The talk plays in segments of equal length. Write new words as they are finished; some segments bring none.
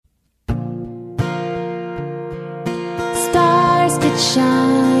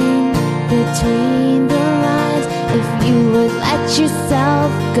shine between the lines. If you would let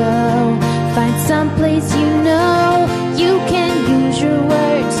yourself go, find someplace you know you can use your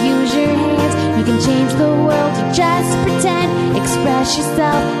words, use your hands. You can change the world, you just pretend. Express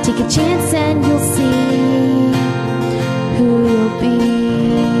yourself, take a chance, and you'll see who you'll be.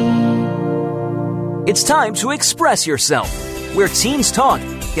 It's time to express yourself, where teens talk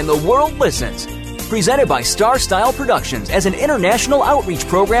and the world listens. Presented by Star Style Productions as an international outreach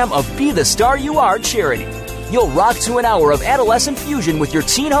program of Be the Star You Are charity. You'll rock to an hour of adolescent fusion with your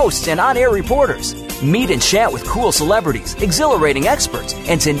teen hosts and on-air reporters. Meet and chat with cool celebrities, exhilarating experts,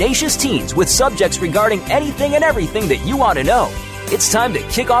 and tenacious teens with subjects regarding anything and everything that you want to know. It's time to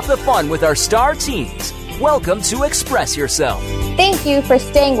kick off the fun with our star teens. Welcome to Express Yourself. Thank you for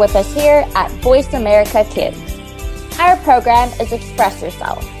staying with us here at Voice America Kids. Our program is Express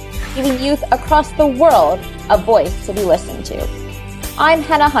Yourself, giving youth across the world a voice to be listened to. I'm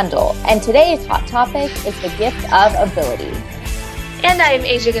Hannah Hundle, and today's hot topic is the gift of ability. And I am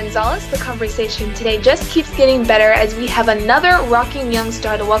Asia Gonzalez. The conversation today just keeps getting better as we have another rocking young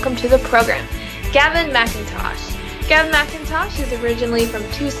star to welcome to the program, Gavin McIntosh. Gavin McIntosh is originally from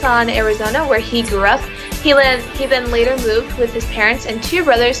Tucson, Arizona, where he grew up. He then later moved with his parents and two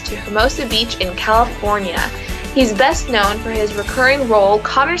brothers to Hermosa Beach in California. He's best known for his recurring role,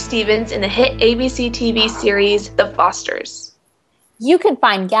 Connor Stevens, in the hit ABC TV series, The Fosters. You can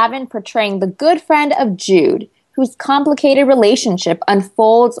find Gavin portraying the good friend of Jude, whose complicated relationship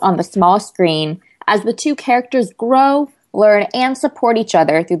unfolds on the small screen as the two characters grow, learn, and support each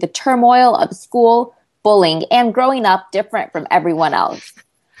other through the turmoil of school, bullying, and growing up different from everyone else.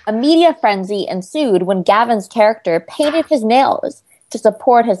 A media frenzy ensued when Gavin's character painted his nails to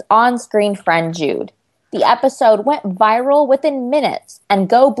support his on-screen friend Jude. The episode went viral within minutes, and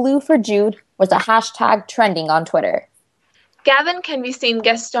Go Blue for Jude was a hashtag trending on Twitter. Gavin can be seen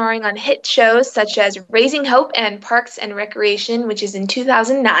guest starring on hit shows such as Raising Hope and Parks and Recreation, which is in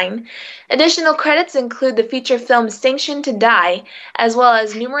 2009. Additional credits include the feature film Sanctioned to Die, as well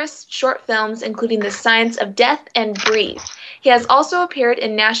as numerous short films including The Science of Death and Breathe. He has also appeared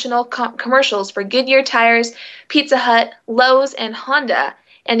in national commercials for Goodyear Tires, Pizza Hut, Lowe's, and Honda,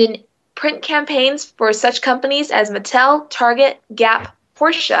 and in print campaigns for such companies as Mattel, Target, Gap,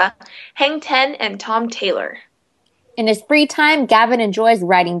 Porsche, Hang Ten, and Tom Taylor. In his free time, Gavin enjoys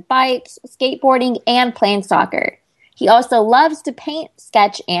riding bikes, skateboarding, and playing soccer. He also loves to paint,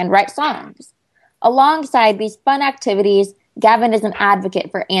 sketch, and write songs. Alongside these fun activities, Gavin is an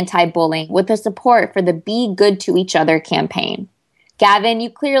advocate for anti-bullying with the support for the Be Good to Each Other campaign. Gavin, you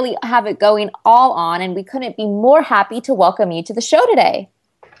clearly have it going all on, and we couldn't be more happy to welcome you to the show today.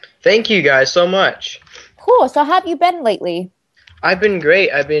 Thank you guys so much. Cool. So how have you been lately? I've been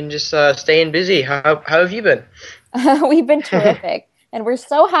great. I've been just staying busy. How have you been? We've been terrific. And we're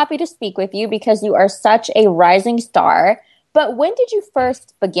so happy to speak with you because you are such a rising star. But when did you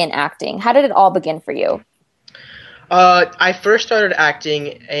first begin acting? How did it all begin for you? I first started acting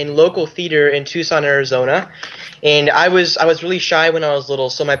in local theater in Tucson, Arizona. And I was really shy when I was little,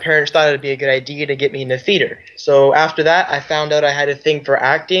 so my parents thought it would be a good idea to get me into theater. So after that, I found out I had a thing for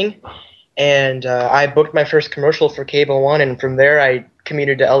acting. And I booked my first commercial for Cable One, and from there I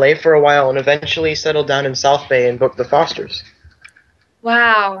commuted to LA for a while and eventually settled down in South Bay and booked The Fosters.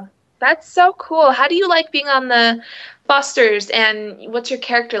 Wow, that's so cool. How do you like being on The Fosters, and what's your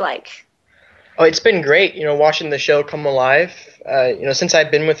character like? Oh, it's been great, watching the show come alive, since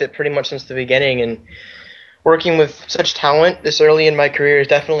I've been with it pretty much since the beginning, and working with such talent this early in my career has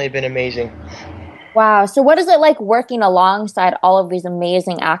definitely been amazing. Wow. So what is it like working alongside all of these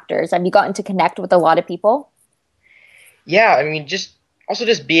amazing actors? Have you gotten to connect with a lot of people? Yeah, I mean, just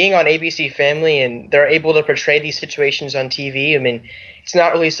being on ABC Family, and they're able to portray these situations on TV. I mean, it's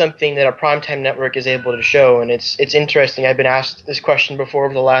not really something that a primetime network is able to show, and it's interesting. I've been asked this question before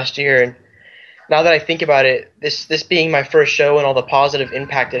over the last year, and now that I think about it, this being my first show and all the positive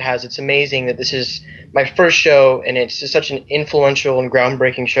impact it has, it's amazing that this is my first show, and it's just such an influential and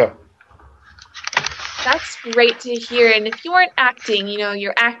groundbreaking show. That's great to hear. And if you weren't acting,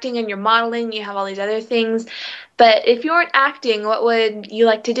 you're acting and you're modeling, you have all these other things. But if you weren't acting, what would you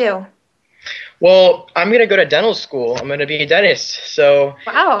like to do? Well, I'm going to go to dental school. I'm going to be a dentist. So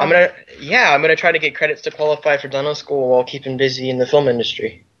wow. I'm going to try to get credits to qualify for dental school while keeping busy in the film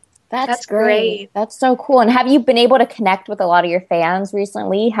industry. That's great. That's so cool. And have you been able to connect with a lot of your fans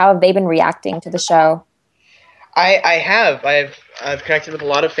recently? How have they been reacting to the show? I have. I've connected with a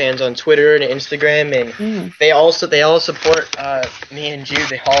lot of fans on Twitter and Instagram, and they all support me and Jude.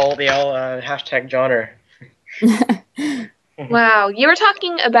 They all hashtag Johnner. Wow. You were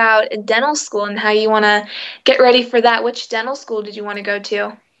talking about dental school and how you want to get ready for that. Which dental school did you want to go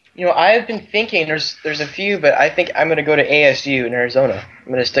to? I've been thinking there's a few, but I think I'm gonna go to ASU in Arizona.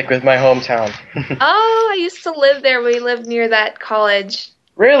 I'm gonna stick with my hometown. Oh, I used to live there. We lived near that college.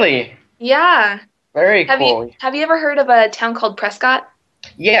 Really? Yeah. Very Have cool. you ever heard of a town called Prescott?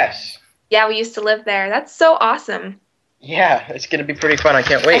 Yes. Yeah, we used to live there. That's so awesome. Yeah, it's gonna be pretty fun. I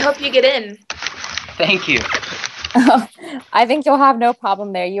can't I wait. hope you get in. Thank you. I think you'll have no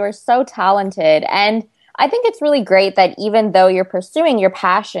problem there. You are so talented. And I think it's really great that even though you're pursuing your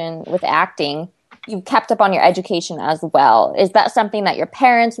passion with acting, you've kept up on your education as well. Is that something that your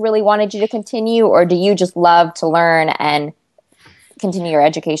parents really wanted you to continue, or do you just love to learn and continue your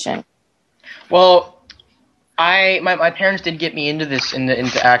education? Well, my parents did get me into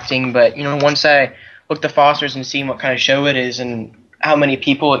into acting, but once I looked at Foster's and seen what kind of show it is and how many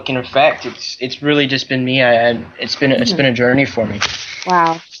people it can affect, it's really just been me. It's been a journey for me.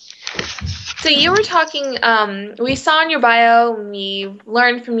 Wow. So you were talking, we saw in your bio, we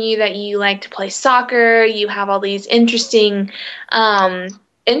learned from you that you like to play soccer, you have all these interesting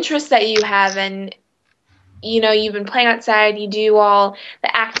interests that you have, and you've been playing outside, you do all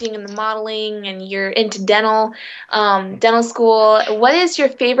the acting and the modeling, and you're into dental school. What is your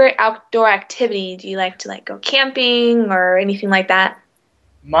favorite outdoor activity? Do you like to go camping or anything like that?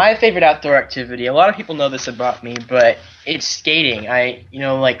 My favorite outdoor activity, a lot of people know this about me, but it's skating.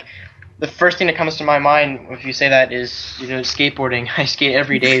 The first thing that comes to my mind if you say that is, skateboarding. I skate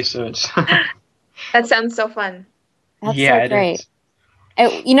every day, so it's That sounds so fun. That's so great.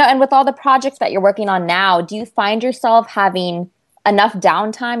 And with all the projects that you're working on now, do you find yourself having enough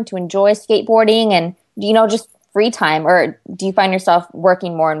downtime to enjoy skateboarding and, just free time, or do you find yourself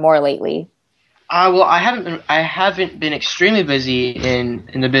working more and more lately? Well, I haven't been extremely busy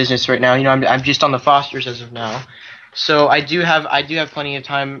in the business right now. I'm just on the Fosters as of now. So I do have plenty of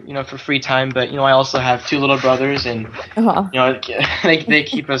time, for free time, but I also have two little brothers, and they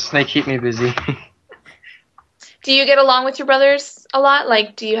keep me busy. Do you get along with your brothers a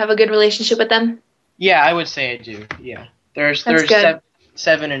lot? Do you have a good relationship with them? Yeah, I would say I do. Yeah, there's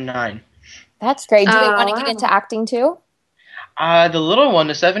 7 and 9. That's great. Do they want to get into acting too? The little one,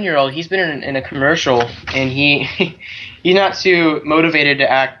 the 7-year-old, he's been in a commercial, and he's not too motivated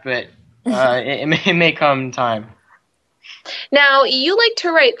to act, but it may come time. Now, you like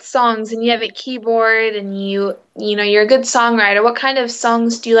to write songs, and you have a keyboard, and you're a good songwriter. What kind of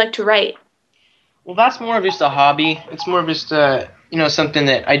songs do you like to write? Well, that's more of just a hobby. It's more of just something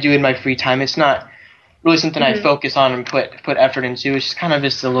that I do in my free time. It's not really something I focus on and put effort into. It's just kind of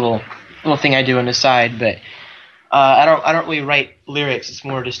just a little thing I do on the side. But I don't really write lyrics. It's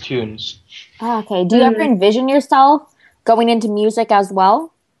more just tunes. Okay. Do you ever envision yourself going into music as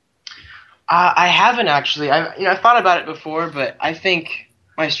well? I haven't actually. I thought about it before, but I think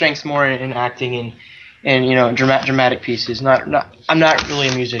my strength's more in acting and dramatic pieces. I'm not really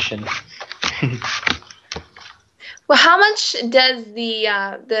a musician. Well, how much does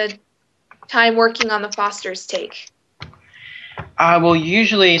the time working on the Fosters take? Well,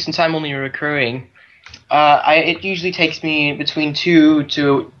 usually, since I'm only recurring, it usually takes me between 2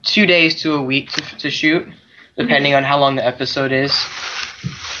 days to a week to shoot, depending on how long the episode is.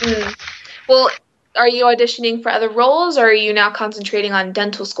 Well, are you auditioning for other roles, or are you now concentrating on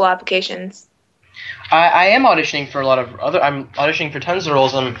dental school applications? I am auditioning for I'm auditioning for tons of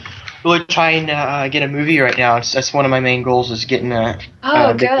roles. I'm really trying to get a movie right now. That's one of my main goals, is getting a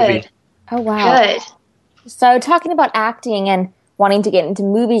big movie. Oh, wow. Good. So talking about acting and wanting to get into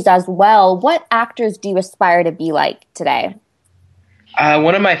movies as well, what actors do you aspire to be like today?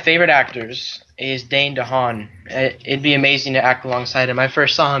 One of my favorite actors is Dane DeHaan. It'd be amazing to act alongside him. I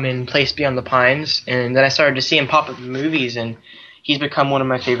first saw him in Place Beyond the Pines, and then I started to see him pop up in movies, and he's become one of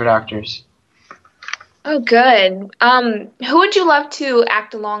my favorite actors. Oh, good. Who would you love to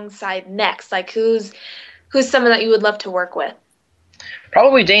act alongside next? Who's someone that you would love to work with?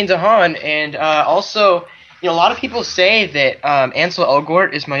 Probably Dane DeHaan, and also, a lot of people say that Ansel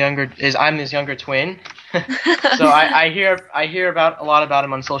Elgort I'm his younger twin. So I hear a lot about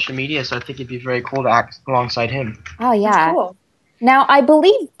him on social media, so I think it'd be very cool to act alongside him. Oh, yeah. That's cool. Now, I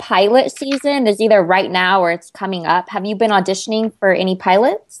believe pilot season is either right now or it's coming up. Have you been auditioning for any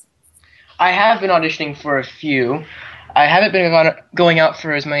pilots? I have been auditioning for a few. I haven't been going out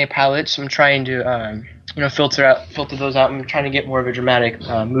for as many pilots. I'm trying to filter those out. I'm trying to get more of a dramatic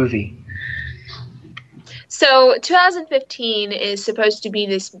movie. So 2015 is supposed to be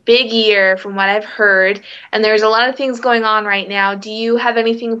this big year from what I've heard, and there's a lot of things going on right now. Do you have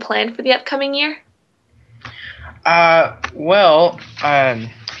anything planned for the upcoming year? Well,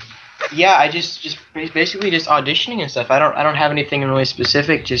 Yeah, I just basically just auditioning and stuff. I don't have anything really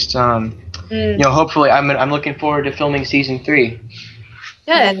specific. Just hopefully I'm looking forward to filming season 3.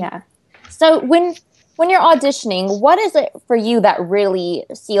 Good. Yeah. So when you're auditioning, what is it for you that really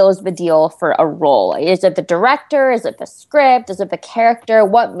seals the deal for a role? Is it the director? Is it the script? Is it the character?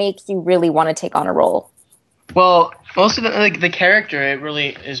 What makes you really want to take on a role? Well, most of the character, it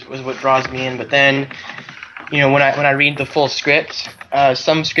really was what draws me in. But then, when I read the full script,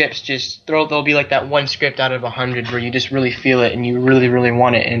 some scripts there'll be like that one script out of 100 where you just really feel it and you really, really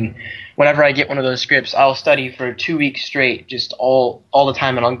want it. And whenever I get one of those scripts, I'll study for 2 weeks straight, just all the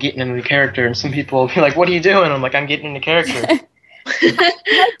time, and I'm getting into the character. And some people will be like, "What are you doing?" I'm like, "I'm getting into character."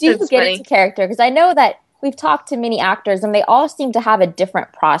 How do you get into character? Because I know that we've talked to many actors, and they all seem to have a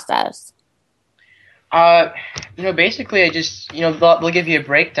different process. Basically, I just, they'll give you a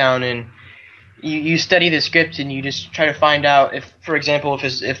breakdown, and you study the script, and you just try to find out if, for example,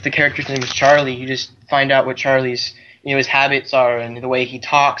 if the character's name is Charlie, you just find out what Charlie's his habits are and the way he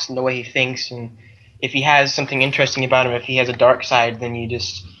talks and the way he thinks, and if he has something interesting about him, if he has a dark side, then you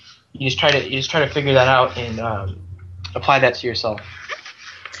just try to figure that out and apply that to yourself.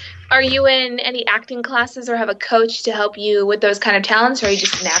 Are you in any acting classes or have a coach to help you with those kind of talents, or are you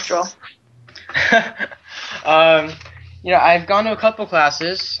just natural? I've gone to a couple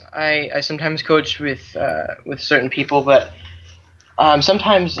classes. I sometimes coach with certain people, but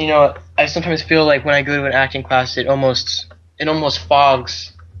sometimes, I sometimes feel like when I go to an acting class, it almost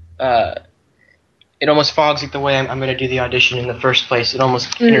fogs. It almost fogs like the way I'm going to do the audition in the first place. It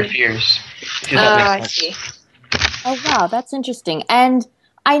almost interferes. If that makes sense. I see. Oh, wow, that's interesting. And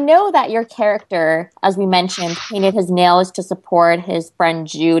I know that your character, as we mentioned, painted his nails to support his friend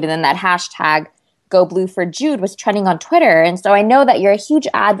Jude, and then that hashtag Go Blue for Jude was trending on Twitter. And so I know that you're a huge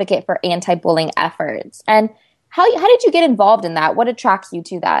advocate for anti-bullying efforts. And how did you get involved in that? What attracts you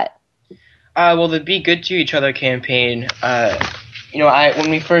to that? Well, the Be Good to Each Other campaign, when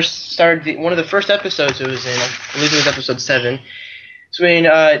we first started, one of the first episodes it was in, I believe it was episode 7, so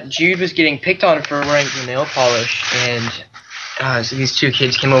when Jude was getting picked on for wearing the nail polish, and so these 2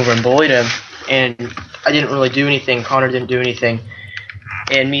 kids came over and bullied him, and I didn't really do anything, Connor didn't do anything,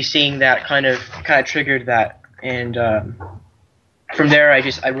 and me seeing that kind of triggered that, and from there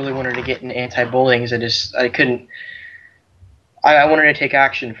I really wanted to get into anti-bullying, because I wanted to take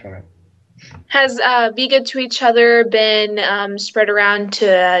action from it. Has Be Good to Each Other been spread around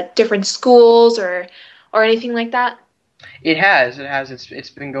to different schools or anything like that? It has. It's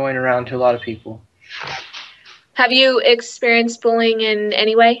been going around to a lot of people. Have you experienced bullying in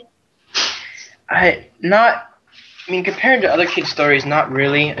any way? Compared to other kids' stories, not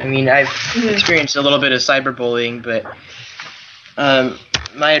really. I mean, I've experienced a little bit of cyberbullying, but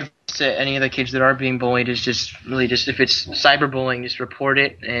my advice to any of the kids that are being bullied is just if it's cyberbullying, just report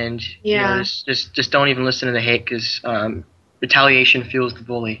it, and just don't even listen to the hate, because retaliation fuels the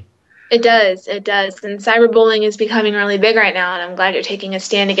bully. It does, and cyberbullying is becoming really big right now, and I'm glad you're taking a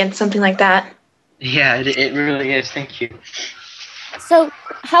stand against something like that. Yeah, it really is. Thank you. So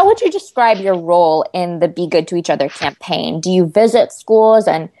how would you describe your role in the Be Good to Each Other campaign? Do you visit schools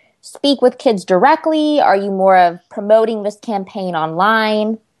and speak with kids directly? Are you more of promoting this campaign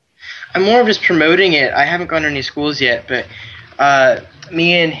online? I'm more of just promoting it. I haven't gone to any schools yet, but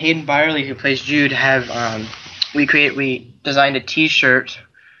me and Hayden Byerly, who plays Jude, have we designed a T-shirt,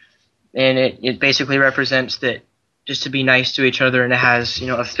 and it basically represents that just to be nice to each other, and it has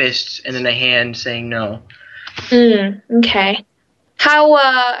a fist and then a hand saying no. Okay.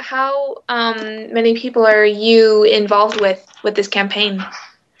 How many people are you involved with this campaign?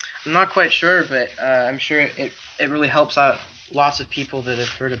 I'm not quite sure, but I'm sure it really helps out lots of people that have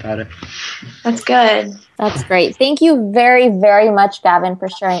heard about it. That's good. That's great. Thank you very, very much, Gavin, for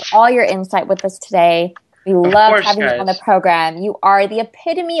sharing all your insight with us today. We love having you on the program. You are the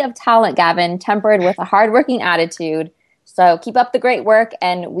epitome of talent, Gavin, tempered with a hardworking attitude. So keep up the great work,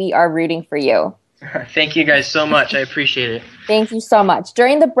 and we are rooting for you. Thank you guys so much. I appreciate it. Thank you so much.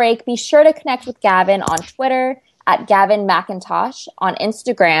 During the break, be sure to connect with Gavin on Twitter at Gavin McIntosh, on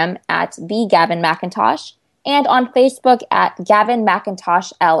Instagram at @TheGavinMcIntosh, and on Facebook at Gavin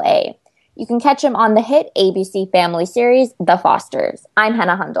McIntosh LA. You can catch him on the hit ABC Family series, The Fosters. I'm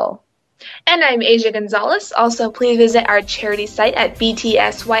Hannah Hundle. And I'm Asia Gonzalez. Also, please visit our charity site at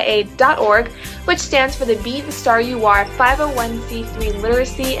btsya.org, which stands for the Be the Star You Are 501c3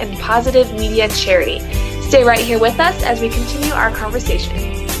 Literacy and Positive Media Charity. Stay right here with us as we continue our conversation.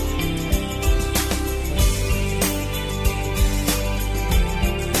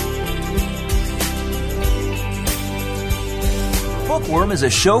 Bookworm is a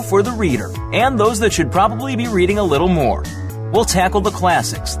show for the reader and those that should probably be reading a little more. We'll tackle the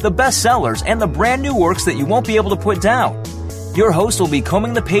classics, the bestsellers, and the brand new works that you won't be able to put down. Your host will be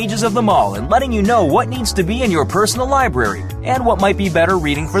combing the pages of them all and letting you know what needs to be in your personal library and what might be better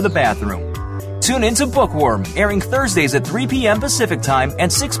reading for the bathroom. Tune in to Bookworm, airing Thursdays at 3 p.m. Pacific Time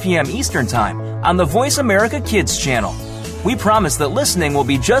and 6 p.m. Eastern Time on the Voice America Kids channel. We promise that listening will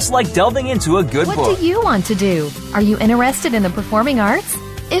be just like delving into a good book. What do you want to do? Are you interested in the performing arts?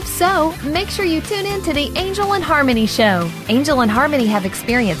 If so, make sure you tune in to the Angel and Harmony Show. Angel and Harmony have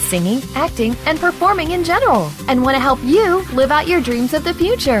experience singing, acting, and performing in general, and want to help you live out your dreams of the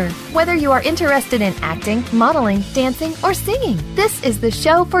future. Whether you are interested in acting, modeling, dancing, or singing, this is the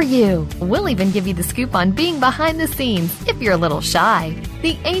show for you. We'll even give you the scoop on being behind the scenes if you're a little shy.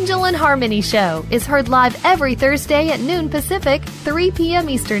 The Angel and Harmony Show is heard live every Thursday at noon Pacific, 3 p.m.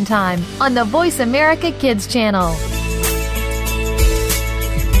 Eastern Time on the Voice America Kids channel.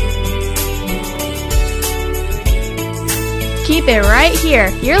 Keep it right here.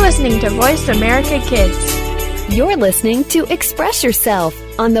 You're listening to Voice America Kids. You're listening to Express Yourself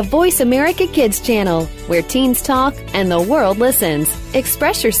on the Voice America Kids channel, where teens talk and the world listens.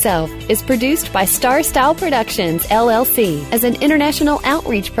 Express Yourself is produced by Star Style Productions, LLC, as an international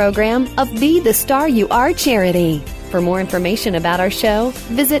outreach program of Be the Star You Are charity. For more information about our show,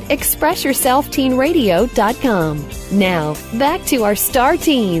 visit ExpressYourselfTeenRadio.com. Now, back to our star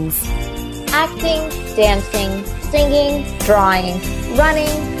teens. Acting, dancing, singing, drawing, running,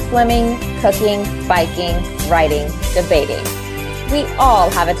 swimming, cooking, biking, writing, debating. We all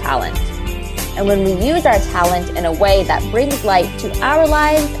have a talent. And when we use our talent in a way that brings life to our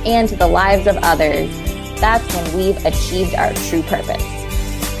lives and to the lives of others, that's when we've achieved our true purpose.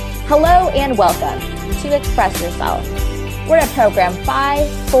 Hello and welcome to Express Yourself. We're a program by,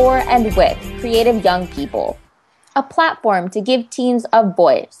 for, and with creative young people. A platform to give teens a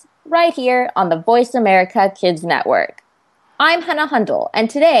voice, right here on the Voice America Kids Network. I'm Hannah Hundle, and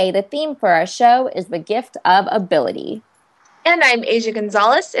today the theme for our show is the gift of ability. And I'm Asia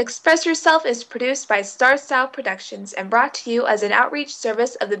Gonzalez. Express Yourself is produced by Star Style Productions and brought to you as an outreach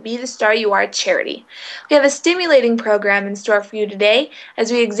service of the Be the Star You Are charity. We have a stimulating program in store for you today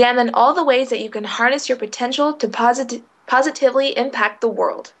as we examine all the ways that you can harness your potential to positively impact the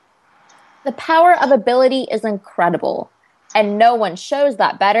world. The power of ability is incredible. And no one shows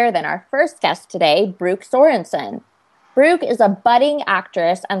that better than our first guest today, Brooke Sorensen. Brooke is a budding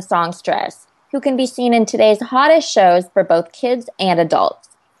actress and songstress who can be seen in today's hottest shows for both kids and adults.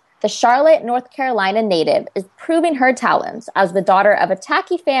 The Charlotte, North Carolina native is proving her talents as the daughter of a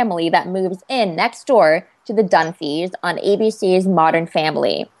tacky family that moves in next door to the Dunphys on ABC's Modern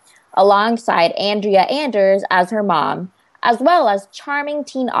Family, alongside Andrea Anders as her mom, as well as charming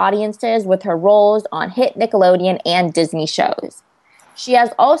teen audiences with her roles on hit Nickelodeon and Disney shows. She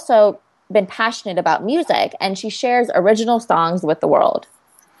has also been passionate about music, and she shares original songs with the world.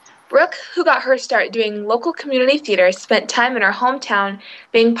 Brooke, who got her start doing local community theater, spent time in her hometown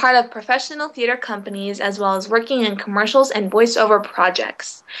being part of professional theater companies as well as working in commercials and voiceover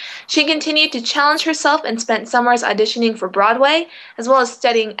projects. She continued to challenge herself and spent summers auditioning for Broadway, as well as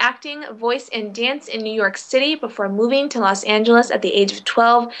studying acting, voice, and dance in New York City before moving to Los Angeles at the age of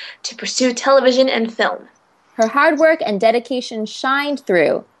 12 to pursue television and film. Her hard work and dedication shined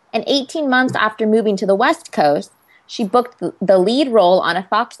through, and 18 months after moving to the West Coast, she booked the lead role on a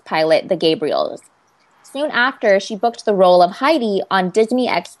Fox pilot, The Gabriels. Soon after, she booked the role of Heidi on Disney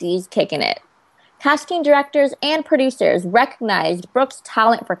XD's Kickin' It. Casting directors and producers recognized Brooke's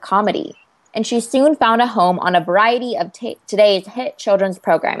talent for comedy, and she soon found a home on a variety of today's hit children's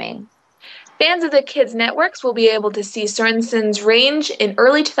programming. Fans of the Kids Networks will be able to see Sorensen's range in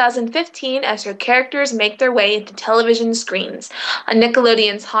early 2015 as her characters make their way into television screens on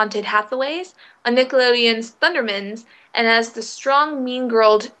Nickelodeon's Haunted Hathaways, on Nickelodeon's Thundermans, and as the strong,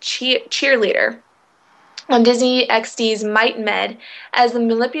 mean-girled cheerleader on Disney XD's Might and Med as the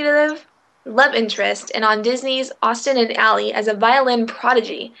manipulative love interest, and on Disney's Austin and Ally as a violin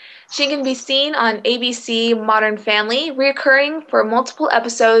prodigy. She can be seen on ABC Modern Family, recurring for multiple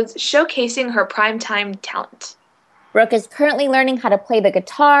episodes showcasing her primetime talent. Brooke is currently learning how to play the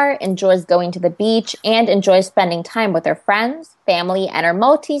guitar, enjoys going to the beach, and enjoys spending time with her friends, family, and her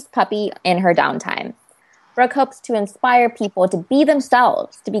Maltese puppy in her downtime. Brooke hopes to inspire people to be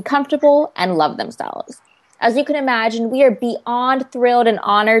themselves, to be comfortable, and love themselves. As you can imagine, we are beyond thrilled and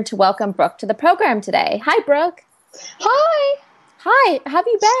honored to welcome Brooke to the program today. Hi, Brooke. Hi. Hi, how have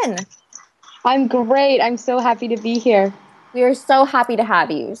you been? I'm great. I'm so happy to be here. We are so happy to have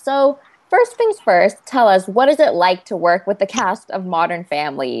you. So first things first, tell us, what is it like to work with the cast of Modern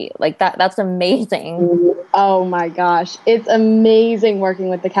Family? Like that's amazing. Oh my gosh. It's amazing working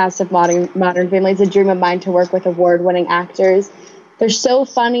with the cast of Modern Family. It's a dream of mine to work with award-winning actors. They're so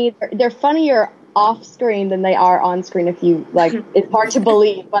funny. They're funnier off screen than they are on screen. If you like, it's hard to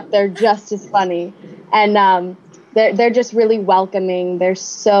believe, but they're just as funny. And they're just really welcoming. They're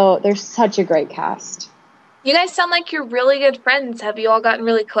such a great cast. You guys sound like you're really good friends. Have you all gotten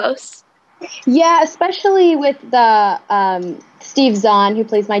really close? Yeah, especially with the Steve Zahn, who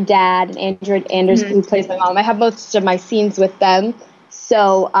plays my dad, and Andrew Anderson, who plays my mom. I have most of my scenes with them,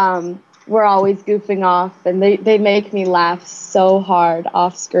 so we're always goofing off, and they make me laugh so hard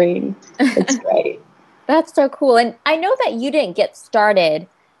off screen. It's great. That's so cool. And I know that you didn't get started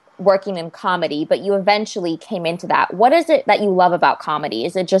working in comedy, but you eventually came into that. What is it that you love about comedy?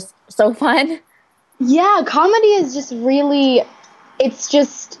 Is it just so fun? Yeah, comedy is just really,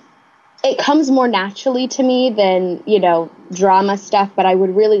 it comes more naturally to me than, drama stuff, but I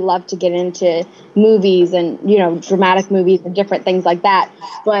would really love to get into movies and, dramatic movies and different things like that.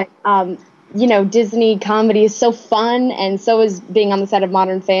 But, Disney comedy is so fun, and so is being on the set of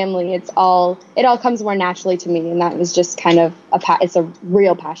Modern Family. It all comes more naturally to me, and that was just kind of it's a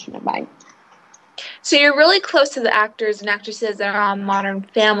real passion of mine. So you're really close to the actors and actresses that are on Modern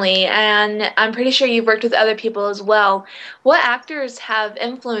Family, and I'm pretty sure you've worked with other people as well. What actors have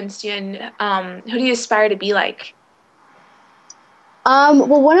influenced you, and who do you aspire to be like?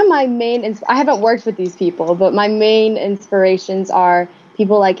 Well, one of my I haven't worked with these people, but my main inspirations are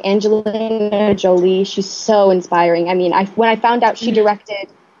people like Angelina Jolie. She's so inspiring. I mean, when I found out she directed,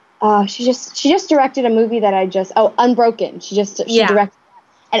 she just directed a movie that Unbroken. She directed.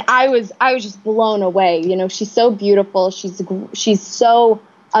 And I was just blown away. She's so beautiful. She's so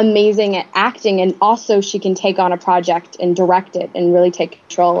amazing at acting, and also she can take on a project and direct it and really take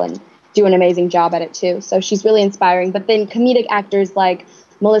control and do an amazing job at it too. So she's really inspiring. But then comedic actors like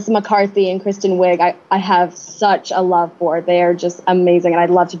Melissa McCarthy and Kristen Wiig, I have such a love for. They're just amazing, and I'd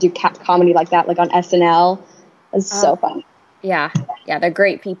love to do comedy like that, like on SNL. It's so fun. Yeah, they're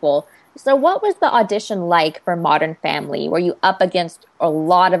great people. So what was the audition like for Modern Family? Were you up against a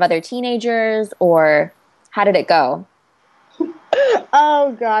lot of other teenagers, or how did it go?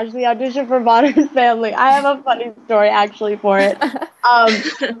 Oh gosh, the audition for Modern Family. I have a funny story actually for it.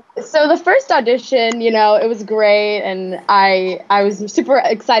 So the first audition, it was great, and I was super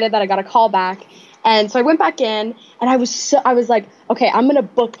excited that I got a call back. And so I went back in, and I was like, okay, I'm going to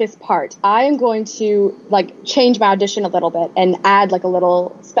book this part. I am going to change my audition a little bit and add a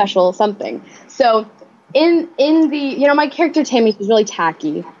little special something. So in the, my character Tammy is really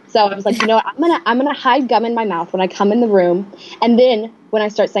tacky. So I was like, I'm going to hide gum in my mouth when I come in the room. And then when I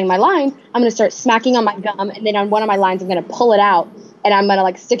start saying my line, I'm going to start smacking on my gum. And then on one of my lines, I'm going to pull it out, and I'm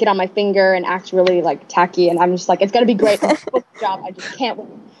going to stick it on my finger and act really tacky. And I'm just like, it's going to be great. It's a book job. I just can't wait.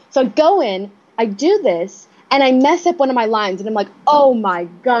 So I go in, I do this, and I mess up one of my lines, and I'm like, oh my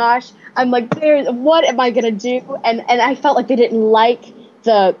gosh. I'm like, what am I gonna do? And I felt like they didn't like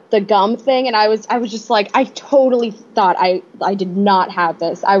the gum thing, and I was just like, I totally thought I did not have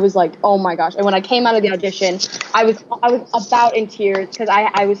this. I was like, oh my gosh. And when I came out of the audition, I was about in tears, because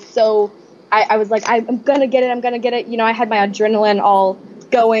I was so, I was like, I'm gonna get it. I had my adrenaline all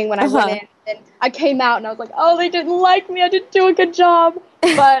going when I went in, and I came out, and I was like, oh, they didn't like me. I didn't do a good job.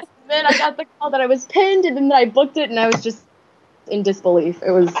 But then I got the call that I was pinned, and then I booked it, and I was just in disbelief.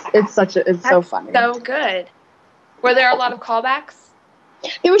 It's so funny. So good. Were there a lot of callbacks?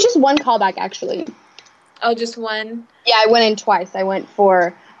 There was just one callback, actually. Oh, just one? Yeah, I went in twice. I went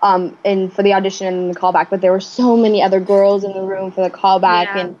for the audition and the callback, but there were so many other girls in the room for the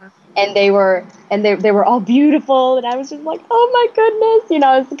callback, and they were all beautiful, and I was just like, oh my goodness,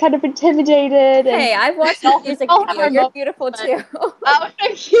 I was kind of intimidated. Hey, I've watched the music video. You're beautiful too. Oh,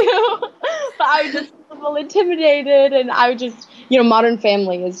 thank you. But I was just a little intimidated, and I just, Modern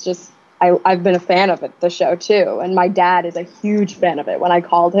Family is just, I've been a fan of it, the show too, and my dad is a huge fan of it. When I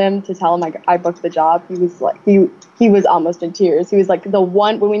called him to tell him I booked the job, he was like, he was almost in tears. He was like,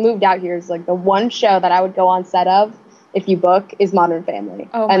 when we moved out here, it's like the one show that I would go on set of, if you book, is Modern Family.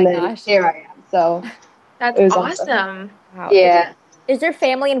 Oh my gosh. Here I am. So that's awesome. Wow. Yeah. Is your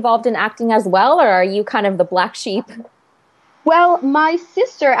family involved in acting as well, or are you kind of the black sheep? Well, my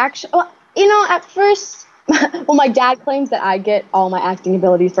sister actually, at first, my dad claims that I get all my acting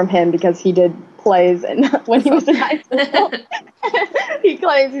abilities from him because he did plays, and when he was in high school, he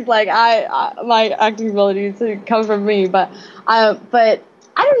claims, he's like, my acting abilities come from me, but I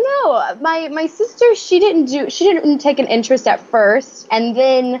don't know. My sister, she didn't take an interest at first, and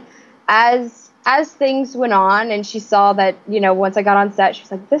then as as things went on and she saw that, once I got on set, she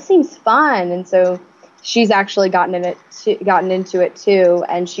was like, this seems fun. And so she's actually gotten into it too.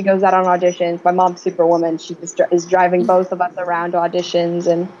 And she goes out on auditions. My mom's Superwoman. She is driving both of us around auditions.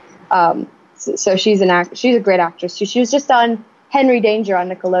 And so she's a great actress. She was just on Henry Danger on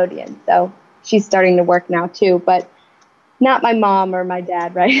Nickelodeon. So she's starting to work now too, but not my mom or my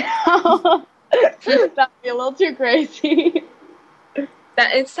dad right now. That'd be a little too crazy.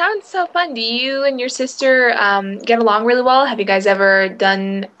 It sounds so fun. Do you and your sister get along really well? Have you guys ever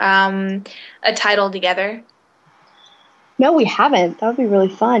done a title together? No, we haven't. That would be really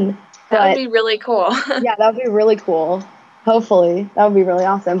fun. That would be really cool. Yeah, that would be really cool. Hopefully, that would be really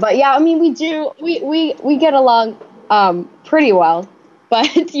awesome. But yeah, I mean, we get along pretty well. But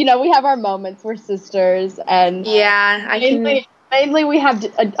we have our moments. We're sisters, and mainly we have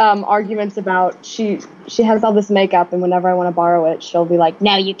arguments about she has all this makeup, and whenever I want to borrow it, she'll be like,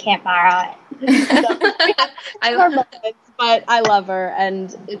 "No, you can't borrow it." I love her moments, but I love her,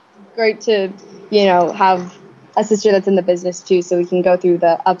 and it's great to have a sister that's in the business too, so we can go through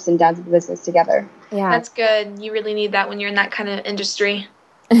the ups and downs of the business together. Yeah, that's good. You really need that when you're in that kind of industry.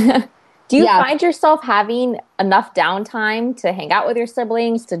 Do you find yourself having enough downtime to hang out with your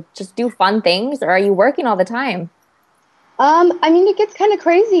siblings, to just do fun things, or are you working all the time? I mean, it gets kind of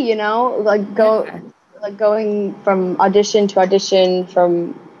crazy, going from audition to audition,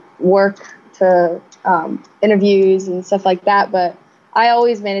 from work to interviews and stuff like that. But I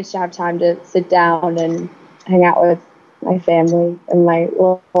always manage to have time to sit down and hang out with my family and my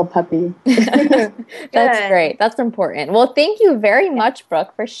little puppy. That's great. That's important. Well, thank you very much,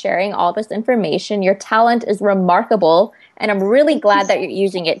 Brooke, for sharing all this information. Your talent is remarkable, and I'm really glad that you're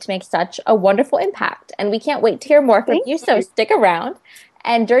using it to make such a wonderful impact. And we can't wait to hear more from you, so stick around.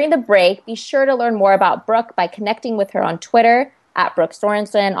 And during the break, be sure to learn more about Brooke by connecting with her on Twitter, @Brooke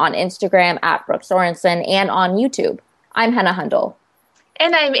Sorensen, on Instagram, @Brooke Sorensen, and on YouTube. I'm Hannah Hundle.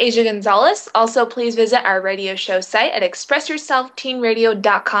 And I'm Asia Gonzalez. Also, please visit our radio show site at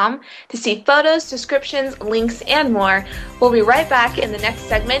expressyourselfteenradio.com to see photos, descriptions, links, and more. We'll be right back in the next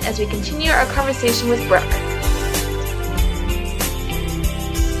segment as we continue our conversation with Brooke.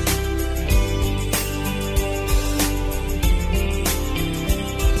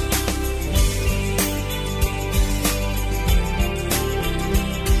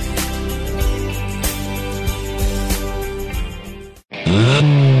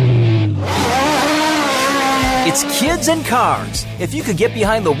 It's Kids and Cars. If you could get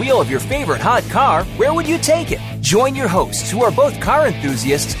behind the wheel of your favorite hot car, where would you take it? Join your hosts, who are both car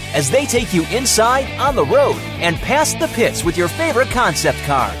enthusiasts, as they take you inside, on the road, and past the pits with your favorite concept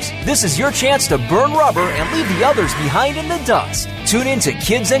cars. This is your chance to burn rubber and leave the others behind in the dust. Tune in to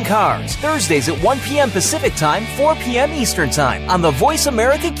Kids and Cars, Thursdays at 1 p.m. Pacific Time, 4 p.m. Eastern Time, on the Voice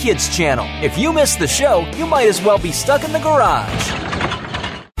America Kids channel. If you missed the show, you might as well be stuck in the garage.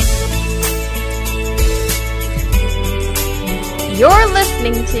 You're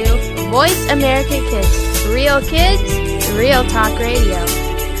listening to Voice America Kids. Real kids, real talk radio.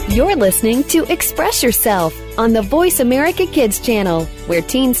 You're listening to Express Yourself on the Voice America Kids channel, where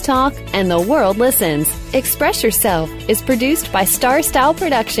teens talk and the world listens. Express Yourself is produced by Star Style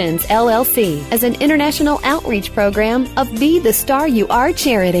Productions, LLC, as an international outreach program of Be the Star You Are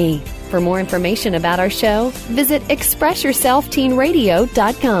charity. For more information about our show, visit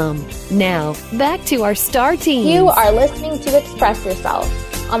expressyourselfteenradio.com. Now, back to our star teens. You are listening to Express Yourself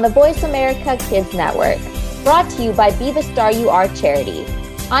on the Voice America Kids Network, brought to you by Be the Star You Are charity.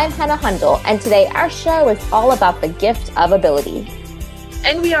 I'm Hannah Hundle, and today our show is all about the gift of ability.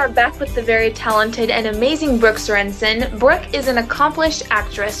 And we are back with the very talented and amazing Brooke Sorensen. Brooke is an accomplished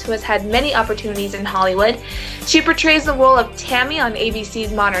actress who has had many opportunities in Hollywood. She portrays the role of Tammy on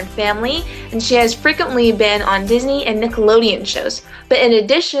ABC's Modern Family, and she has frequently been on Disney and Nickelodeon shows. But in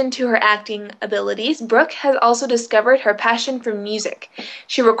addition to her acting abilities, Brooke has also discovered her passion for music.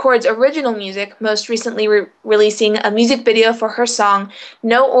 She records original music, most recently releasing a music video for her song,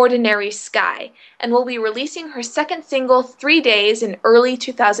 No Ordinary Sky, and will be releasing her second single, 3 Days, in early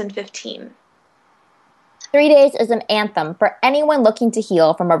 2015. 3 Days is an anthem for anyone looking to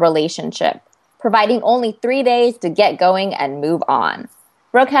heal from a relationship, providing only 3 days to get going and move on.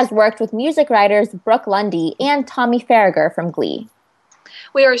 Brooke has worked with music writers Brooke Lundy and Tommy Farragher from Glee.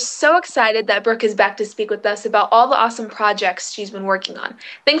 We are so excited that Brooke is back to speak with us about all the awesome projects she's been working on.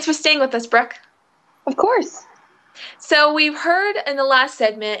 Thanks for staying with us, Brooke. Of course. So we've heard in the last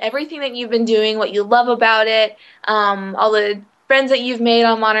segment everything that you've been doing, what you love about it, all the friends that you've made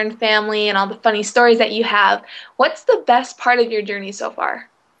on Modern Family, and all the funny stories that you have. What's the best part of your journey so far?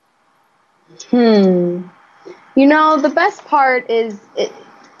 The best part is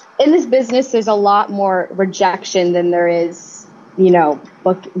in this business, there's a lot more rejection than there is,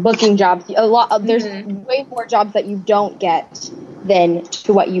 booking jobs. There's way more jobs that you don't get than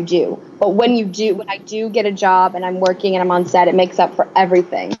to what you do. But when I do get a job and I'm working and I'm on set, it makes up for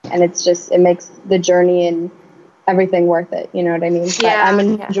everything. And it makes the journey and everything worth it. You know what I mean? Yeah. I'm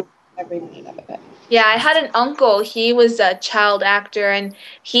enjoying every minute of it. Yeah, I had an uncle. He was a child actor, and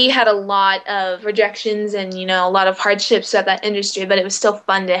he had a lot of rejections and, a lot of hardships at that industry, but it was still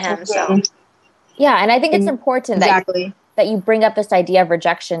fun to him. So, yeah, and I think it's important that you bring up this idea of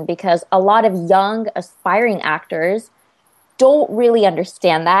rejection, because a lot of young, aspiring actors don't really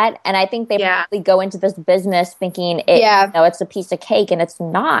understand that. And I think they probably go into this business thinking it's a piece of cake, and it's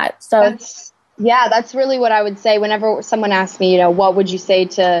not. So that's really what I would say whenever someone asks me, what would you say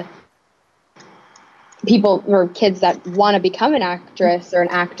to people or kids that want to become an actress or an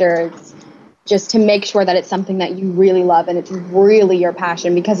actor? It's just to make sure that it's something that you really love and it's really your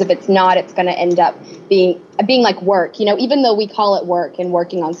passion, because if it's not, it's going to end up being like work. Even though we call it work and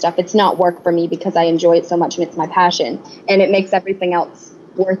working on stuff, it's not work for me because I enjoy it so much and it's my passion, and it makes everything else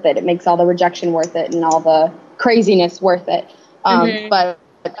worth it. It makes all the rejection worth it and all the craziness worth it. But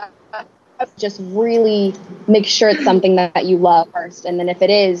just really make sure it's something that you love first, and then if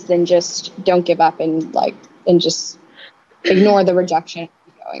it is, then just don't give up and just ignore the rejection and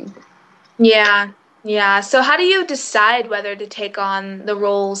keep going. Yeah. So how do you decide whether to take on the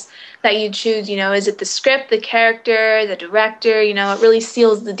roles that you choose? Is it the script, the character, the director? It really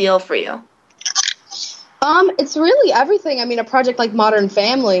seals the deal for you. It's really everything. I mean, a project like Modern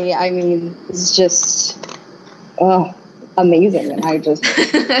Family, is just amazing, and I just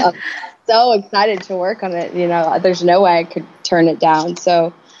so excited to work on it. There's no way I could turn it down.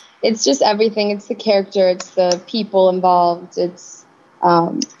 So it's just everything. It's the character, it's the people involved, it's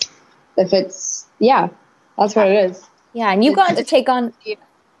that's what it is. Yeah, and you got to take on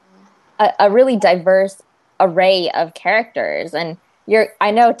a really diverse array of characters, and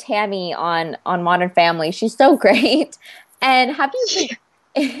I know Tammy on Modern Family. She's so great. And have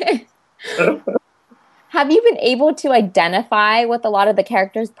you been able to identify with a lot of the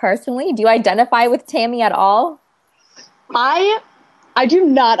characters personally? Do you identify with Tammy at all? I do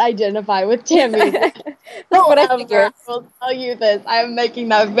not identify with Tammy. What I figured. I will tell you this. I am making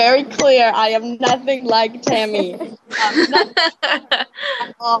that very clear. I am nothing like Tammy. At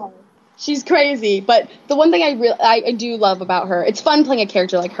all. She's crazy. But the one thing I do love about her, it's fun playing a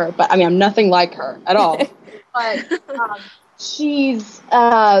character like her, but I'm nothing like her at all. But she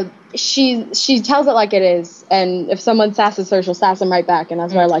tells it like it is, and if someone sasses her, she'll sass them right back, and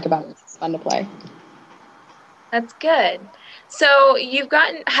that's what I like about it. It's fun to play. That's good. So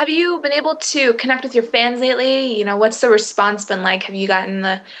have you been able to connect with your fans lately? What's the response been like? Have you gotten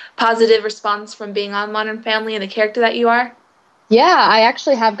the positive response from being on Modern Family and the character that you are? Yeah, I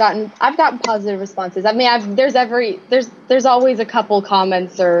actually I've gotten positive responses. There's always a couple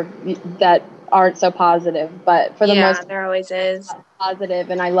comments that aren't so positive, but for the most part, there always is positive,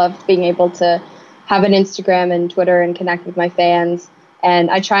 and I love being able to have an Instagram and Twitter and connect with my fans,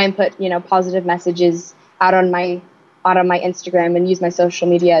 and I try and put positive messages out on my Instagram and use my social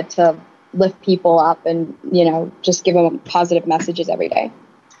media to lift people up and just give them positive messages every day.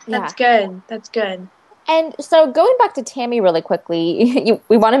 That's good. And so going back to Tammy really quickly,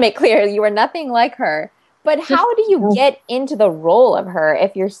 we want to make clear you are nothing like her, but how do you get into the role of her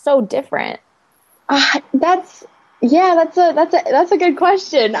if you're so different? That's a good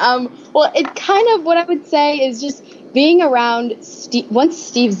question. Well, it kind of, what I would say is just being around once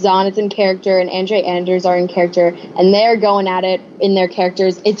Steve Zahn is in character and Andre Anders are in character and they're going at it in their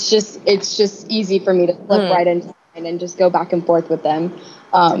characters, it's just easy for me to flip right into it and just go back and forth with them.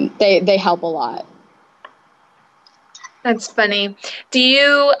 They help a lot. That's funny. Do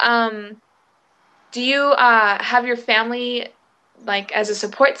you have your family like as a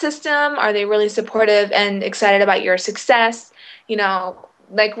support system? Are they really supportive and excited about your success?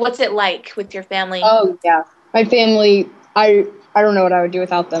 What's it like with your family? Oh yeah, my family. I don't know what I would do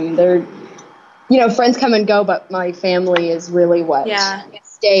without them. They're, friends come and go, but my family is really what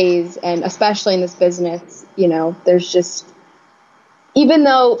stays. And especially in this business, there's just, even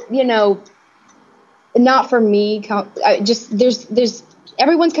though not for me. There's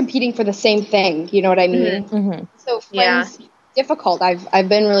everyone's competing for the same thing. You know what I mean? Mm-hmm. So friends. Yeah. Difficult. I've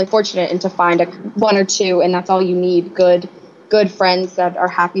been really fortunate and to find one or two, and that's all you need. Good friends that are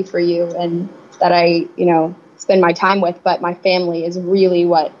happy for you and that I spend my time with. But my family is really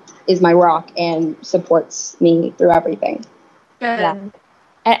what is my rock and supports me through everything. Good.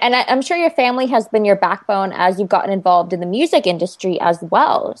 And I'm sure your family has been your backbone as you've gotten involved in the music industry as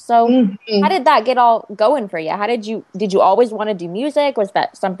well. So how did that get all going for you? Did you always want to do music? Was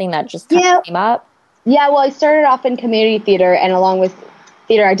that something that just kind of came up? Yeah, well, I started off in community theater, and along with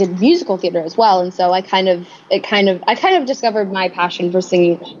theater, I did musical theater as well. And so I kind of discovered my passion for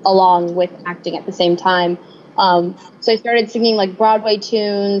singing along with acting at the same time. So I started singing like Broadway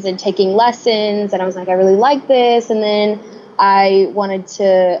tunes and taking lessons, and I was like, I really like this. And then I wanted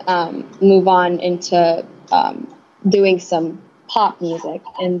to move on into doing some pop music,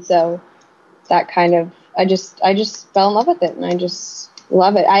 and so that kind of I just fell in love with it, and I just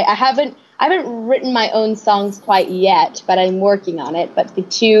love it. I haven't written my own songs quite yet, but I'm working on it. But the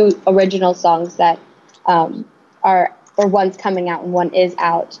two original songs that one's coming out and one is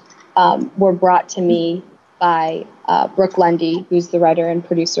out were brought to me by Brooke Lundy, who's the writer and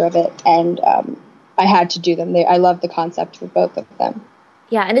producer of it, and I had to do them. I love the concept for both of them.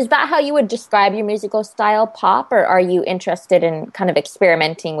 Yeah, and is that how you would describe your musical style, pop, or are you interested in kind of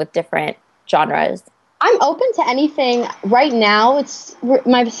experimenting with different genres? I'm open to anything. Right now,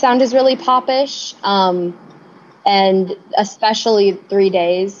 my sound is really popish, and especially 3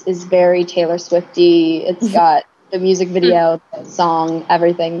 Days is very Taylor Swifty. It's got the music video, the song,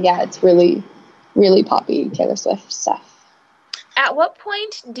 everything. Yeah, it's really, really poppy Taylor Swift stuff. At what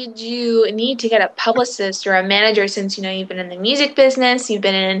point did you need to get a publicist or a manager, since you've been in the music business, you've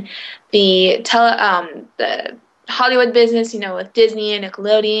been in the Hollywood business, with Disney and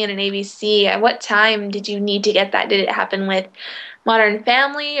Nickelodeon and ABC? At what time did you need to get that? Did it happen with Modern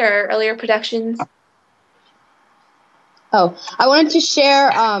Family or earlier productions? Oh, I wanted to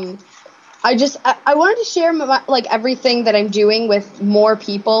share. I wanted to share everything that I'm doing with more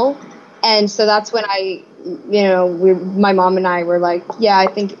people, and so that's when my mom and I were like, yeah, I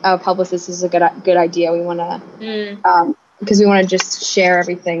think a publicist is a good idea. We want to, because we want to just share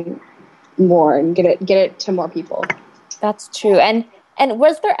everything more and get it to more people. That's true. And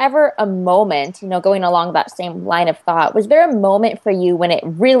was there ever a moment, going along that same line of thought, was there a moment for you when it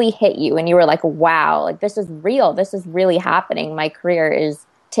really hit you and you were like, wow, like this is real. This is really happening. My career is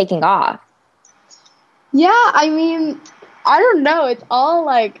taking off. Yeah. I mean, I don't know. It's all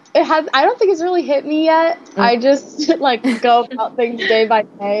I don't think it's really hit me yet. I just go about things day by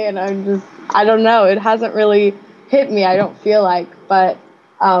day, and I don't know. It hasn't really hit me. I don't feel like, but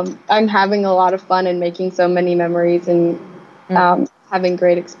I'm having a lot of fun and making so many memories and having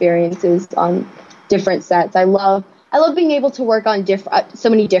great experiences on different sets. I love being able to work on so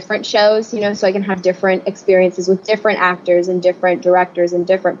many different shows, so I can have different experiences with different actors and different directors and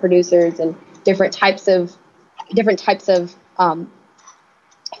different producers and different types of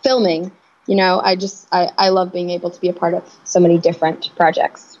filming. I love being able to be a part of so many different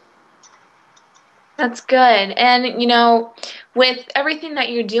projects. That's good. And, with everything that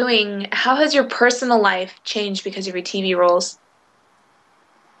you're doing, how has your personal life changed because of your TV roles?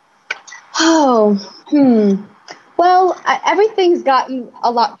 Well, everything gotten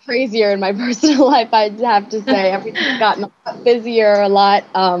a lot crazier in my personal life, I'd have to say. Everything's gotten a lot busier, a lot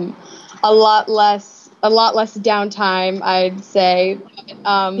less downtime, I'd say.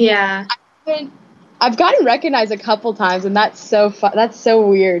 Yeah. I've gotten recognized a couple times, and that's so fun. That's so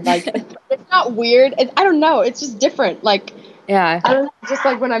weird. It's not weird. I don't know. It's just different. Yeah. I don't know. Just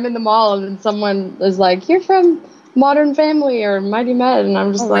when I'm in the mall and someone is like, "You're from Modern Family or Mighty Med," and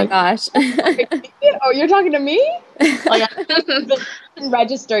I'm just my gosh. "Oh, you're talking to me?" I didn't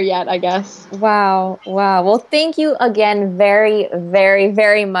register yet, I guess. Wow. Well, thank you again very, very,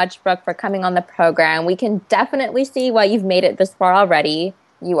 very much, Brooke, for coming on the program. We can definitely see why you've made it this far already.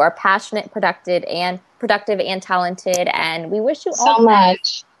 You are passionate, productive, and talented, and we wish you all so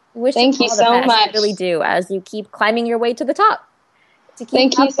much. Thank you so much. We really do, as you keep climbing your way to the top.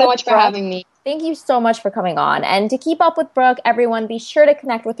 Thank you so much for having me. Thank you so much for coming on. And to keep up with Brooke, everyone, be sure to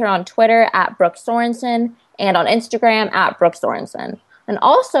connect with her on Twitter at Brooke Sorensen and on Instagram at Brooke Sorensen. And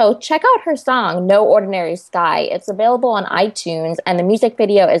also, check out her song, No Ordinary Sky. It's available on iTunes, and the music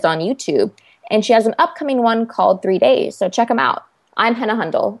video is on YouTube. And she has an upcoming one called 3 Days, so check them out. I'm Hannah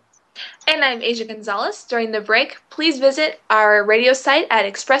Hundle. And I'm Asia Gonzalez. During the break, please visit our radio site at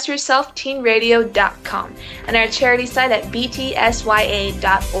expressyourselfteenradio.com and our charity site at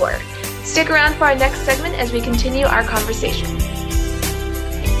btsya.org. Stick around for our next segment as we continue our conversation.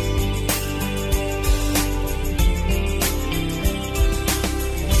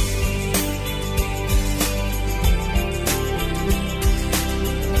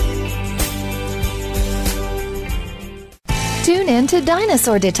 Tune in to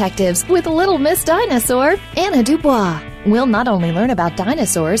Dinosaur Detectives with Little Miss Dinosaur, Anna Dubois. We'll not only learn about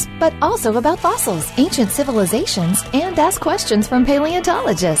dinosaurs, but also about fossils, ancient civilizations, and ask questions from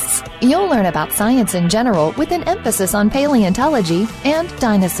paleontologists. You'll learn about science in general with an emphasis on paleontology and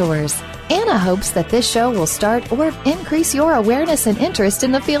dinosaurs. Anna hopes that this show will start or increase your awareness and interest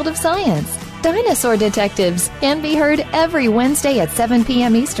in the field of science. Dinosaur Detectives can be heard every Wednesday at 7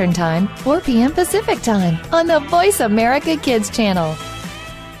 p.m. Eastern Time, 4 p.m. Pacific Time on the Voice America Kids channel.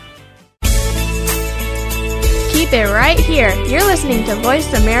 Keep it right here. You're listening to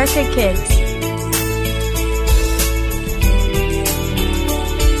Voice America Kids.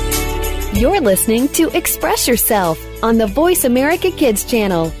 You're listening to Express Yourself on the Voice America Kids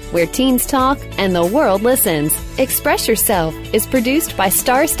channel, where teens talk and the world listens. Express Yourself is produced by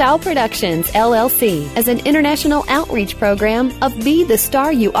Star Style Productions, LLC, as an international outreach program of Be the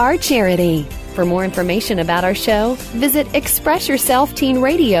Star You Are charity. For more information about our show, visit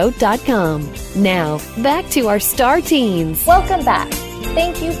ExpressYourselfTeenRadio.com. Now, back to our star teens. Welcome back.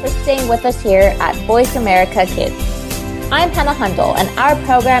 Thank you for staying with us here at Voice America Kids. I'm Hannah Hundle, and our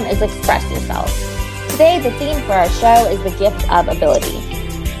program is Express Yourself. Today, the theme for our show is the gift of ability.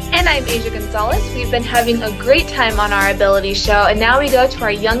 And I'm Asia Gonzalez. We've been having a great time on our ability show, and now we go to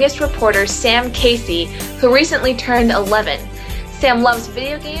our youngest reporter, Sam Casey, who recently turned 11. Sam loves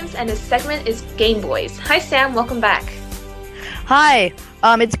video games, and his segment is Game Boys. Hi, Sam. Welcome back. Hi.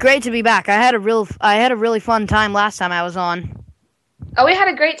 It's great to be back. I had a really fun time last time I was on. Oh, we had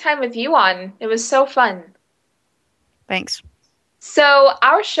a great time with you on. It was so fun. Thanks. So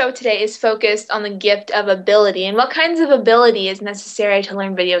our show today is focused on the gift of ability, and what kinds of ability is necessary to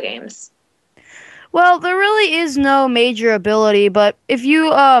learn video games? Well, there really is no major ability, but if you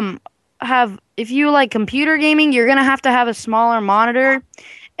like computer gaming, you're gonna have to have a smaller monitor,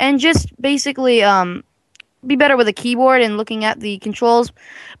 and just basically be better with a keyboard and looking at the controls.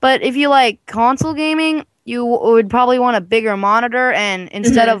 But if you like console gaming, you would probably want a bigger monitor, and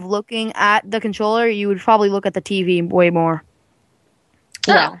instead of looking at the controller, you would probably look at the TV way more.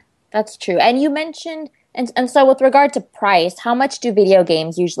 Yeah, that's true. And you mentioned, and so with regard to price, how much do video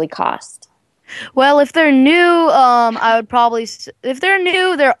games usually cost? Well, if they're new, I would probably, if they're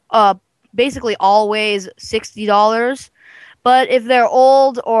new, they're basically always $60. But if they're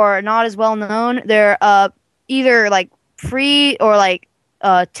old or not as well known, they're either like free or like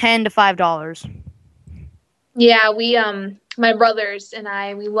 $10 to $5. Yeah, we my brothers and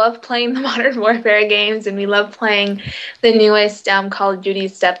I, we love playing the Modern Warfare games, and we love playing the newest Call of Duty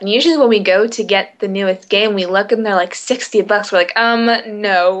stuff. And usually when we go to get the newest game, we look and they're like $60. We're like,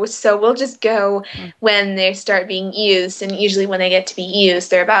 no. So we'll just go when they start being used, and usually when they get to be used,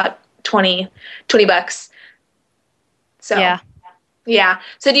 they're about $20. So yeah.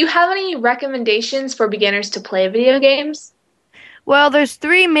 So do you have any recommendations for beginners to play video games? Well, there's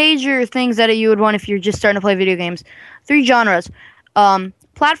three major things that you would want if you're just starting to play video games. Three genres: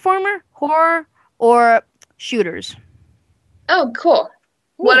 platformer, horror, or shooters. Oh, cool.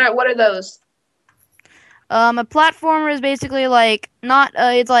 What are those? A platformer is basically like most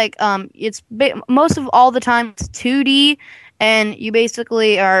of all the time it's 2D, and you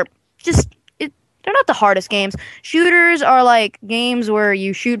basically are they're not the hardest games. Shooters are like games where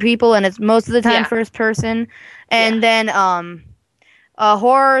you shoot people, and it's most of the time first person, and then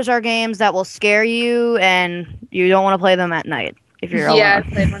horrors are games that will scare you, and you don't want to play them at night if you're alone. Yeah, I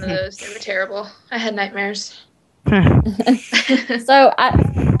played one of those. They were terrible. I had nightmares. So,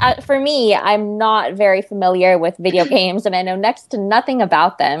 for me, I'm not very familiar with video games, and I know next to nothing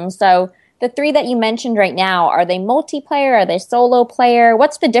about them. So, the three that you mentioned right now, are they multiplayer? Are they solo player?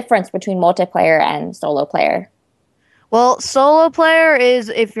 What's the difference between multiplayer and solo player? Well, solo player is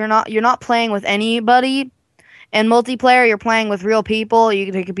if you're not playing with anybody. And multiplayer, you're playing with real people.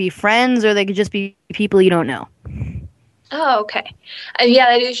 They could be friends, or they could just be people you don't know. Oh, okay. Yeah,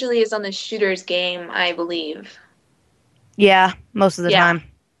 that usually is on the shooters game, I believe. Yeah, most of the time.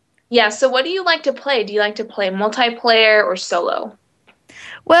 Yeah, so what do you like to play? Do you like to play multiplayer or solo?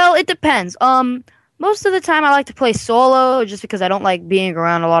 Well, it depends. Most of the time I like to play solo just because I don't like being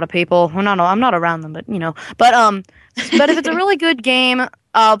around a lot of people. Well, no, I'm not around them, but you know. But if it's a really good game,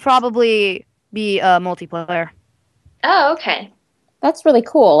 I'll probably be multiplayer. Oh, okay. That's really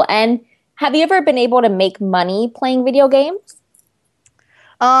cool. And have you ever been able to make money playing video games?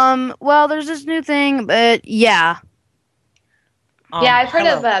 Well, there's this new thing, but yeah. Yeah, I've heard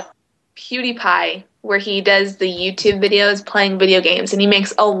of PewDiePie, where he does the YouTube videos playing video games, and he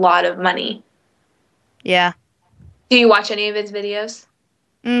makes a lot of money. Yeah. Do you watch any of his videos?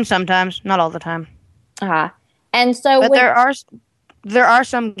 Sometimes, not all the time. And so, but there are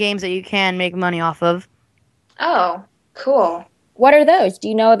some games that you can make money off of. Oh, cool. What are those? Do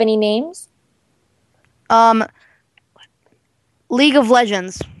you know of any names? League of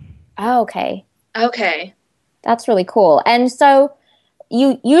Legends. Oh, okay. Okay. That's really cool. And so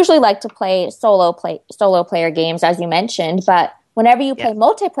you usually like to play solo player games, as you mentioned, but whenever you play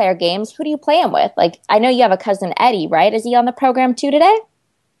multiplayer games, who do you play them with? Like, I know you have a cousin, Eddie, right? Is he on the program too today?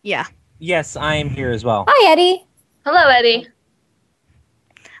 Yeah. Yes, I am here as well. Hi, Eddie. Hello, Eddie.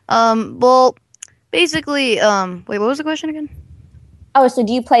 Well, basically, wait, what was the question again? Oh, so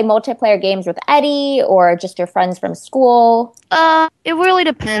do you play multiplayer games with Eddie or just your friends from school? It really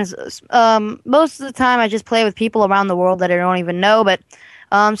depends. Most of the time I just play with people around the world that I don't even know, but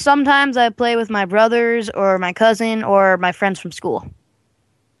sometimes I play with my brothers or my cousin or my friends from school.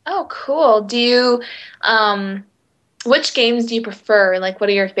 Oh, cool. Do you, which games do you prefer? Like, what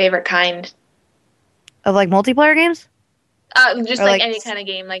are your favorite kind? Of, like, multiplayer games? Just Or, like like, any kind of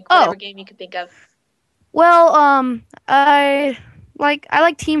game, like whatever game you could think of. Well, I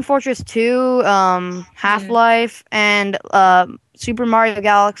like Team Fortress 2, Half-Life, and Super Mario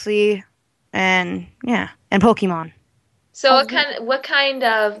Galaxy, and Pokemon. So what kind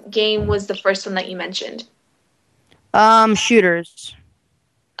of game was the first one that you mentioned? Shooters.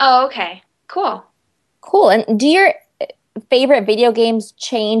 Oh, okay. Cool. Cool. And do your favorite video games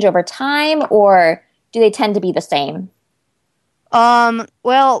change over time, or do they tend to be the same?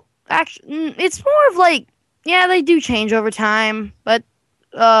 Well, actually, it's more of like, yeah, they do change over time, but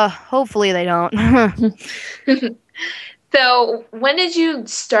hopefully they don't. So, when did you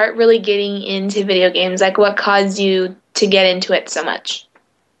start really getting into video games? Like, what caused you to get into it so much?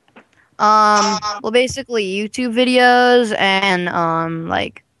 Well, basically YouTube videos and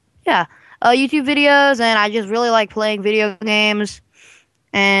YouTube videos, and I just really like playing video games,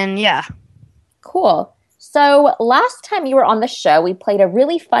 and yeah. Cool. So last time you were on the show, we played a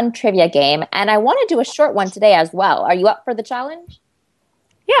really fun trivia game, and I want to do a short one today as well. Are you up for the challenge?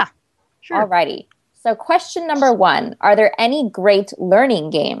 Yeah, sure. Alrighty. So question number 1, are there any great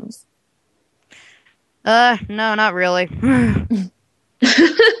learning games? No, not really.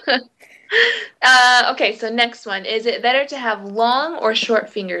 Okay, so next one. Is it better to have long or short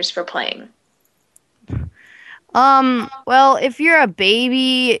fingers for playing? Well, if you're a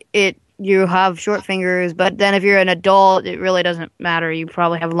baby, you have short fingers, but then if you're an adult, it really doesn't matter. You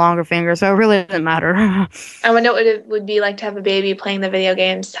probably have longer fingers, so it really doesn't matter. I wonder what it would be like to have a baby playing the video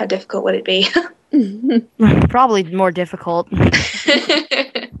games. How difficult would it be? Probably more difficult.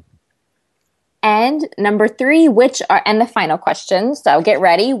 And number 3, and the final question, so get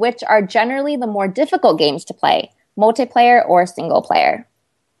ready, which are generally the more difficult games to play, multiplayer or single player?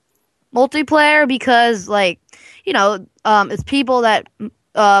 Multiplayer, because, it's people that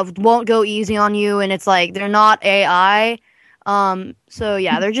won't go easy on you, and it's like they're not AI. So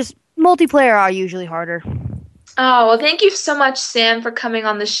yeah, they're just multiplayer are usually harder. Oh, well, thank you so much, Sam, for coming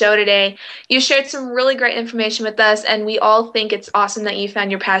on the show today. You shared some really great information with us, and we all think it's awesome that you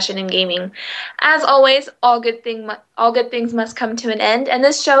found your passion in gaming. As always, all good things must come to an end, and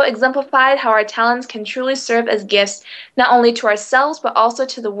this show exemplified how our talents can truly serve as gifts, not only to ourselves, but also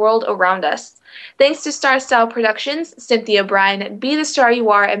to the world around us. Thanks to Star Style Productions, Cynthia Bryan, Be the Star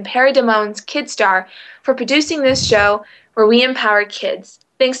You Are, and Perry Damone's Kid Star for producing this show where we empower kids.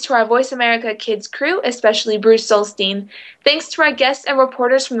 Thanks to our Voice America Kids crew, especially Bruce Solstein. Thanks to our guests and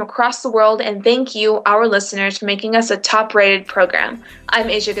reporters from across the world, and thank you, our listeners, for making us a top-rated program.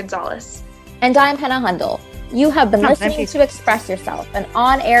 I'm Asia Gonzalez. And I'm Hannah Hundle. You have been listening to Express Yourself, an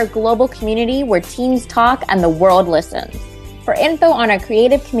on-air global community where teens talk and the world listens. For info on our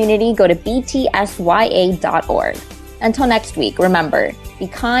creative community, go to btsya.org. Until next week, remember, be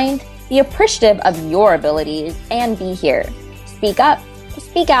kind, be appreciative of your abilities, and be here. Speak up,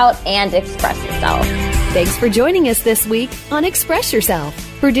 speak out, and express yourself. Thanks for joining us this week on Express Yourself,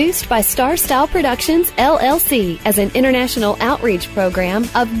 produced by Star Style Productions, LLC, as an international outreach program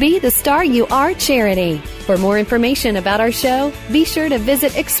of Be the Star You Are charity. For more information about our show, be sure to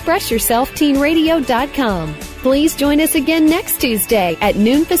visit ExpressYourselfTeenRadio.com. Please join us again next Tuesday at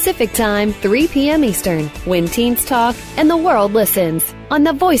noon Pacific Time, 3 p.m. Eastern, when teens talk and the world listens on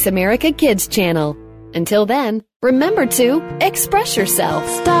the Voice America Kids channel. Until then, remember to express yourself.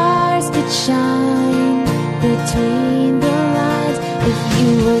 Stars could shine between the lines if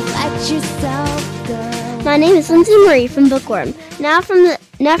you would let yourself go. My name is Lindsay Marie from Bookworm. Now from the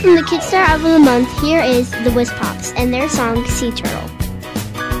Kid Star Album of the Month, here is the Whiz Pops and their song Sea Turtle.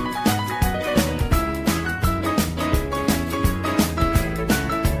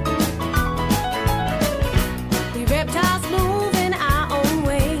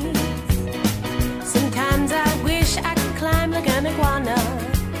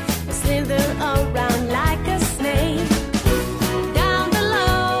 Slither around like a snake.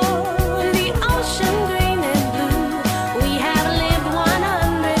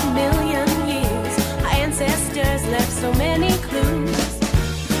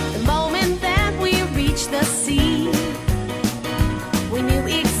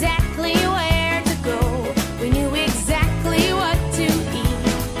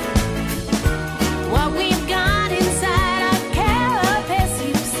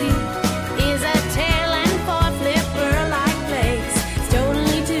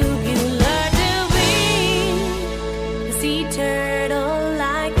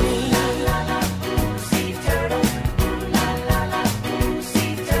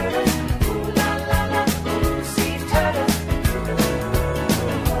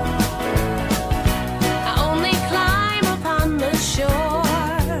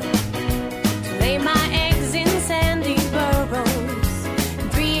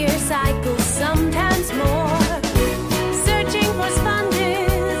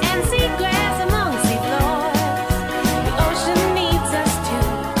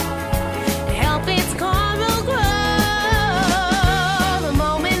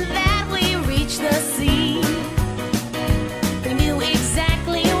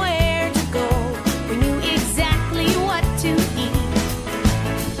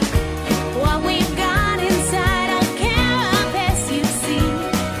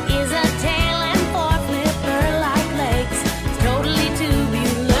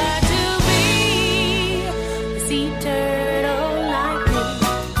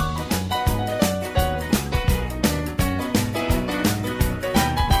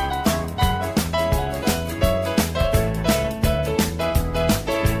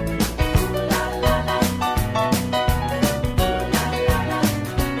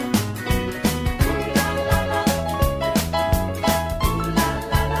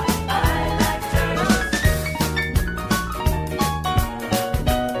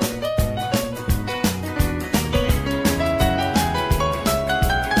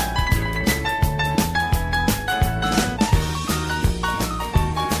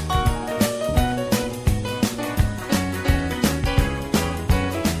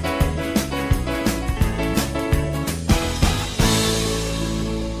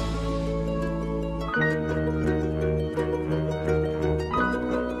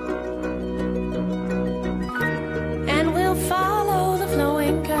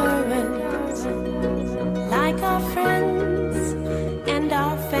 our friends and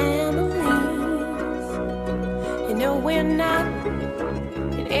our families. You know we're not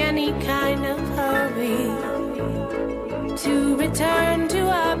in any kind of hurry to return to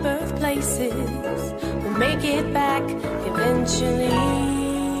our birthplaces. We'll make it back eventually.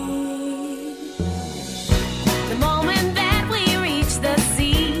 The moment that we reach the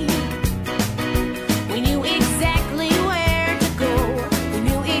sea, we knew exactly where to go. We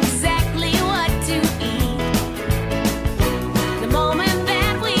knew exactly what to eat. The moment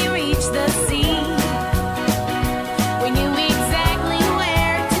that we reach the sea, we knew exactly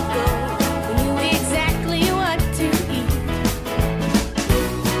where to go. We knew exactly what to eat.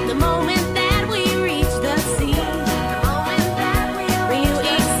 The moment that we reach the sea, we knew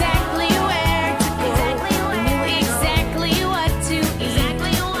exactly where to go. We knew exactly what to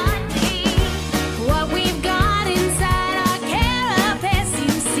eat. What we've got inside our carapace,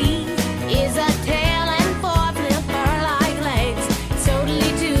 you see, is a tail and four flipper-like legs. It's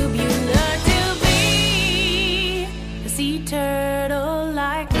totally tubular to be a sea turtle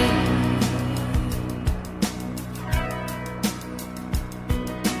like me.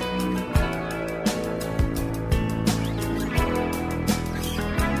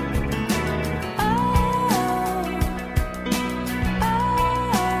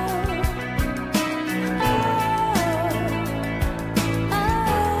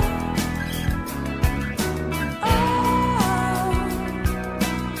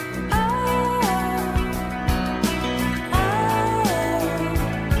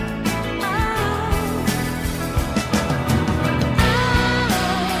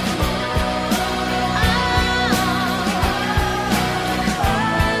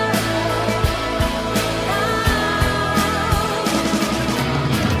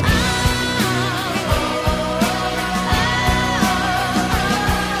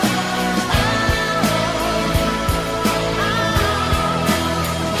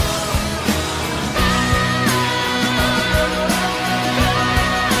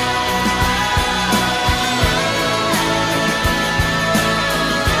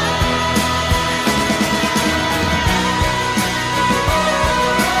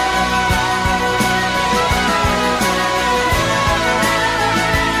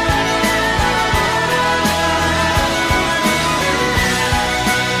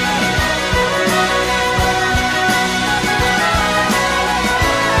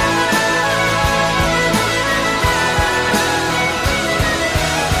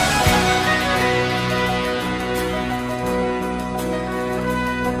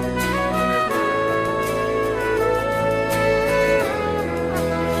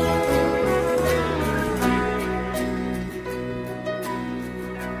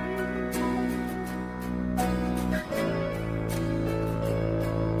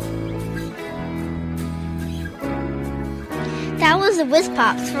 That was the Whiz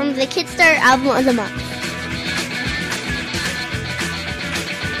Pops from the Kidstar Album of the Month.